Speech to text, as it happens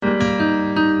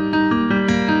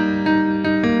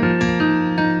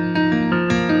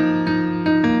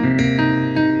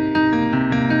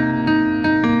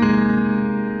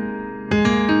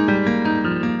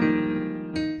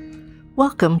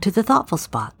Welcome to the Thoughtful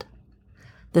Spot.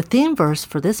 The theme verse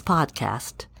for this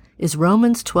podcast is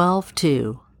Romans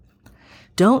 12:2.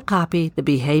 Don't copy the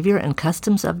behavior and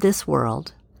customs of this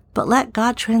world, but let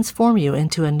God transform you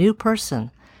into a new person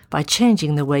by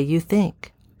changing the way you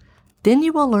think. Then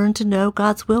you will learn to know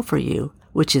God's will for you,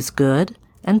 which is good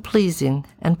and pleasing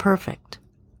and perfect.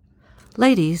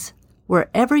 Ladies,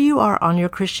 wherever you are on your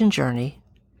Christian journey,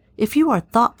 if you are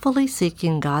thoughtfully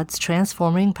seeking God's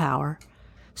transforming power,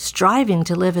 striving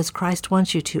to live as Christ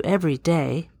wants you to every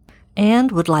day,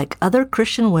 and would like other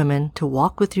Christian women to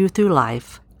walk with you through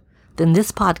life, then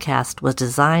this podcast was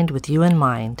designed with you in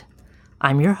mind.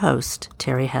 I'm your host,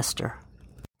 Terry Hester.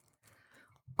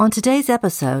 On today's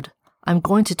episode, I'm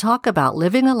going to talk about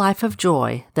living a life of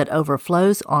joy that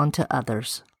overflows onto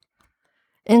others.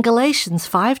 In Galatians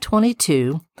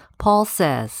 5:22, Paul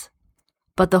says,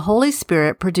 "But the Holy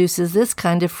Spirit produces this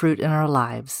kind of fruit in our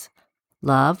lives: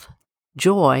 love,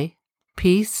 joy,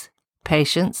 peace,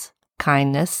 patience,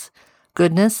 kindness,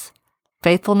 goodness,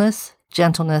 faithfulness,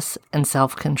 gentleness, and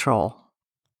self-control."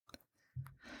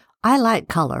 I like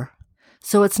color,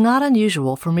 so it's not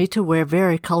unusual for me to wear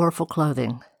very colorful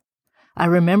clothing. I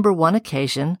remember one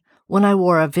occasion when I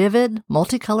wore a vivid,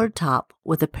 multicolored top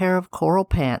with a pair of coral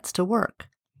pants to work.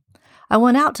 I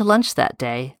went out to lunch that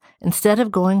day instead of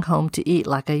going home to eat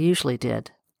like I usually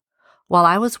did. While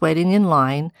I was waiting in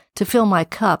line to fill my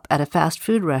cup at a fast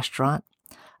food restaurant,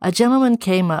 a gentleman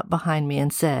came up behind me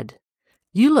and said,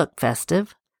 "You look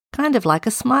festive, kind of like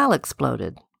a smile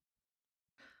exploded."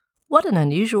 What an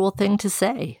unusual thing to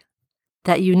say.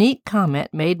 That unique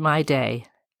comment made my day.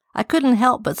 I couldn't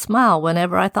help but smile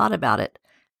whenever I thought about it,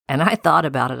 and I thought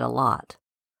about it a lot.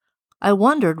 I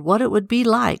wondered what it would be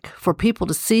like for people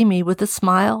to see me with a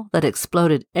smile that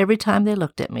exploded every time they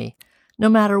looked at me, no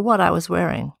matter what I was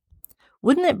wearing.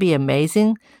 Wouldn't it be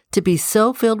amazing to be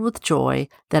so filled with joy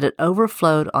that it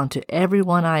overflowed onto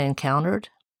everyone I encountered?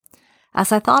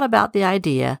 As I thought about the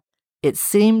idea, it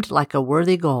seemed like a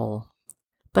worthy goal.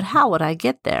 But how would I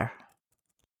get there?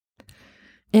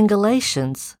 In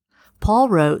Galatians, Paul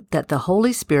wrote that the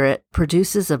Holy Spirit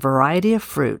produces a variety of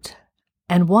fruit,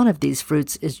 and one of these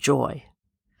fruits is joy.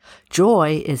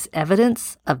 Joy is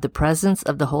evidence of the presence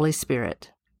of the Holy Spirit.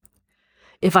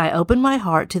 If I open my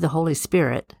heart to the Holy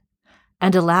Spirit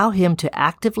and allow Him to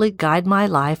actively guide my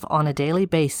life on a daily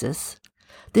basis,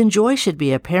 then joy should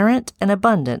be apparent and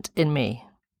abundant in me.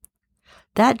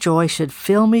 That joy should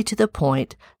fill me to the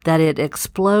point that it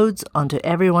explodes onto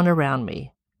everyone around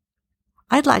me.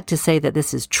 I'd like to say that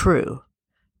this is true,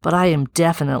 but I am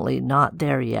definitely not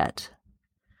there yet.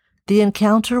 The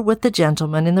encounter with the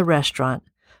gentleman in the restaurant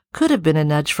could have been a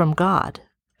nudge from God,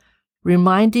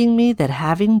 reminding me that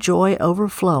having joy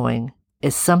overflowing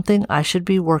is something I should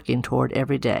be working toward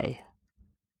every day.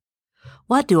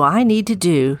 What do I need to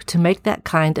do to make that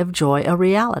kind of joy a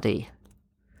reality?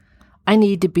 I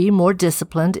need to be more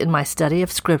disciplined in my study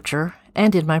of Scripture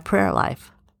and in my prayer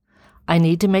life. I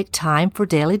need to make time for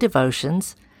daily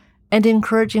devotions and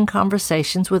encouraging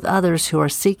conversations with others who are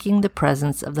seeking the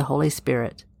presence of the Holy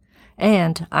Spirit.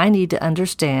 And I need to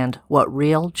understand what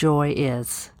real joy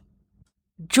is.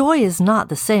 Joy is not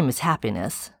the same as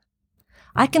happiness.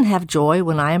 I can have joy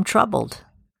when I am troubled.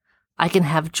 I can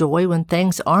have joy when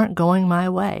things aren't going my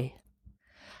way.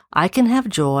 I can have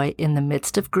joy in the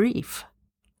midst of grief.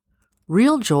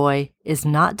 Real joy is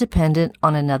not dependent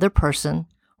on another person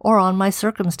or on my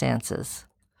circumstances.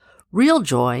 Real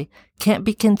joy can't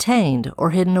be contained or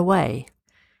hidden away.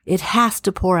 It has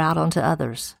to pour out onto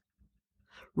others.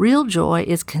 Real joy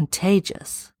is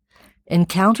contagious.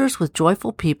 Encounters with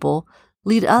joyful people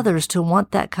lead others to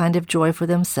want that kind of joy for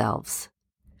themselves.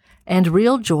 And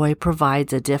real joy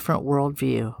provides a different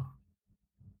worldview.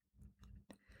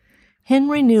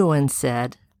 Henry Nouwen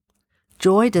said,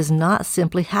 "Joy does not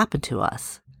simply happen to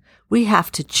us. We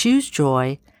have to choose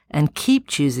joy and keep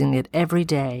choosing it every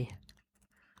day."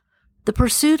 The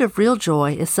pursuit of real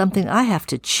joy is something I have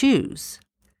to choose.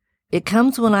 It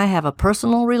comes when I have a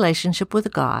personal relationship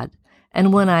with God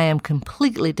and when I am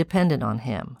completely dependent on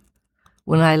Him,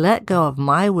 when I let go of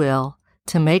my will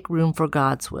to make room for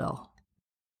God's will.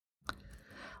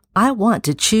 I want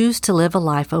to choose to live a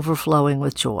life overflowing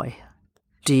with joy.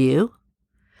 Do you?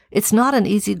 It's not an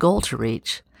easy goal to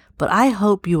reach, but I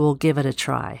hope you will give it a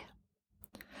try.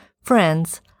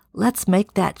 Friends, let's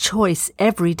make that choice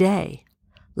every day.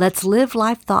 Let's live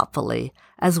life thoughtfully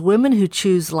as women who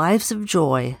choose lives of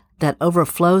joy that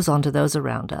overflows onto those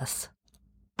around us.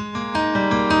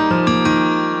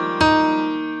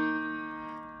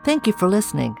 Thank you for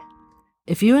listening.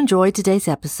 If you enjoyed today's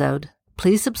episode,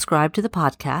 please subscribe to the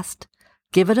podcast,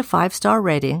 give it a 5-star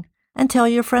rating, and tell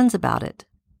your friends about it.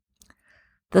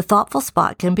 The Thoughtful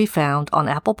Spot can be found on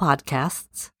Apple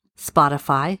Podcasts,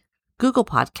 Spotify, Google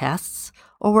Podcasts,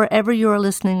 or wherever you are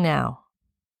listening now.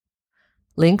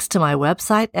 Links to my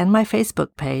website and my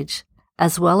Facebook page,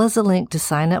 as well as a link to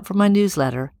sign up for my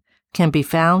newsletter, can be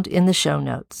found in the show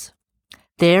notes.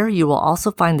 There you will also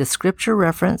find the scripture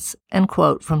reference and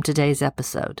quote from today's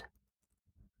episode.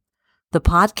 The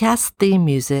podcast theme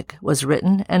music was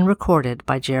written and recorded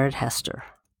by Jared Hester.